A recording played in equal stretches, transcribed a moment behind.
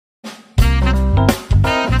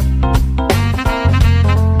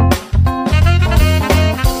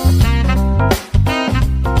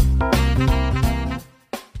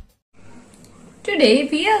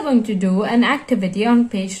are going to do an activity on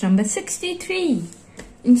page number 63.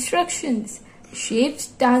 Instructions. Shapes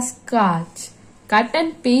task cards. Cut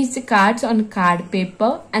and paste the cards on card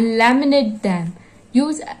paper and laminate them.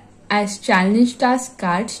 Use as challenge task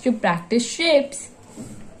cards to practice shapes.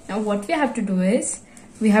 Now what we have to do is,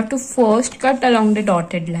 we have to first cut along the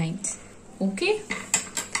dotted lines. Okay?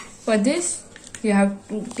 For this, you have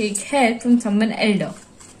to take help from someone elder.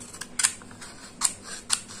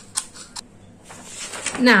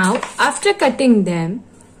 Now, after cutting them,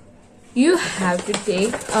 you have to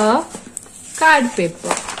take a card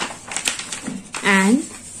paper and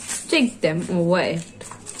stick them over it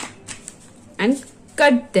and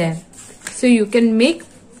cut them so you can make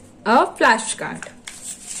a flashcard.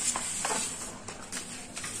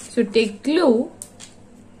 So take glue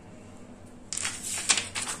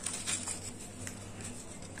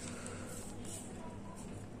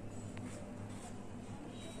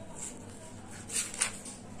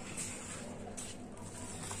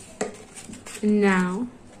now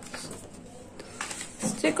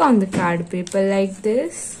stick on the card paper like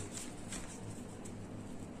this.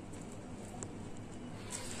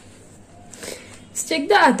 Stick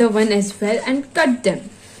the other one as well and cut them.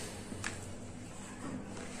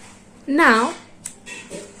 Now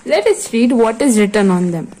let us read what is written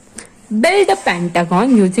on them. Build a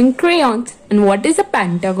pentagon using crayons. And what is a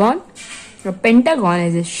pentagon? A pentagon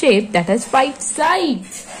is a shape that has 5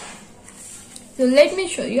 sides. So let me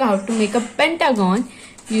show you how to make a pentagon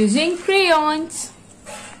using crayons.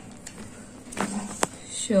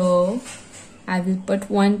 So I will put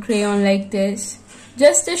one crayon like this,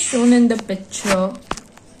 just as shown in the picture.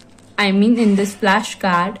 I mean in this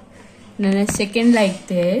flashcard. Then a second like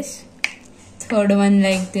this, third one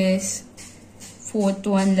like this, fourth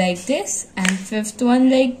one like this, and fifth one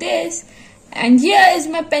like this. And here is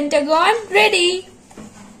my pentagon ready.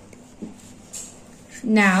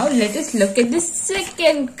 Now let us look at the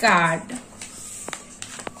second card.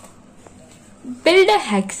 Build a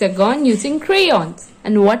hexagon using crayons.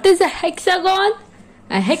 And what is a hexagon?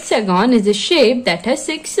 A hexagon is a shape that has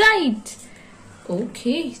 6 sides.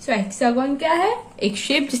 Okay, so hexagon क्या है? एक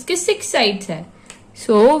shape जिसके 6 sides है.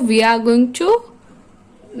 So we are going to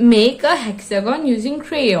make a hexagon using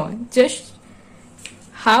crayon, just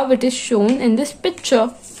how it is shown in this picture.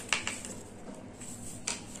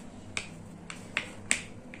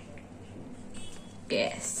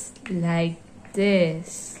 Yes, like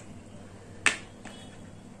this.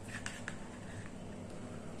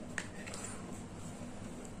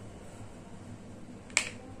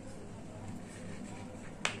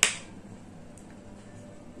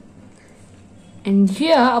 And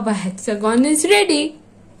here our hexagon is ready.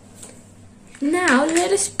 Now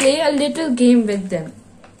let us play a little game with them.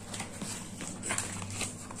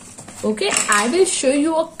 Okay, I will show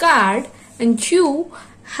you a card and you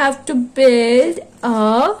have to build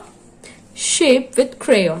a shape with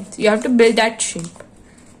crayons. You have to build that shape.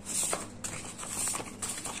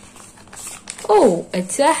 Oh,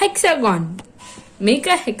 it's a hexagon. Make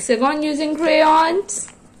a hexagon using crayons.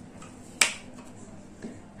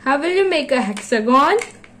 How will you make a hexagon?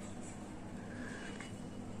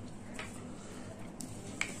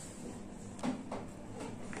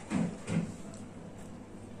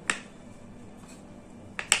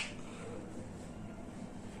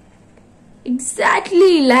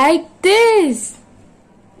 Exactly like this.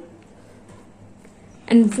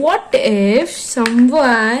 And what if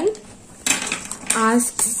someone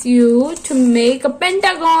asks you to make a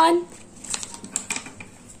pentagon?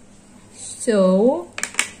 So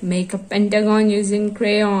make a pentagon using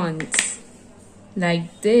crayons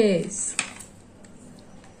like this.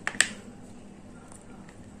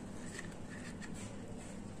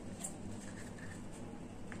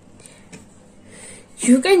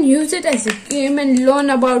 You can use it as a game and learn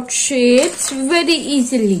about shapes very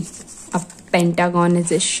easily. A pentagon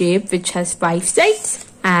is a shape which has 5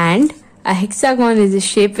 sides and a hexagon is a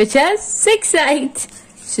shape which has 6 sides.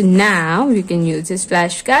 So now you can use this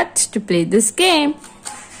flashcards to play this game.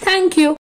 Thank you.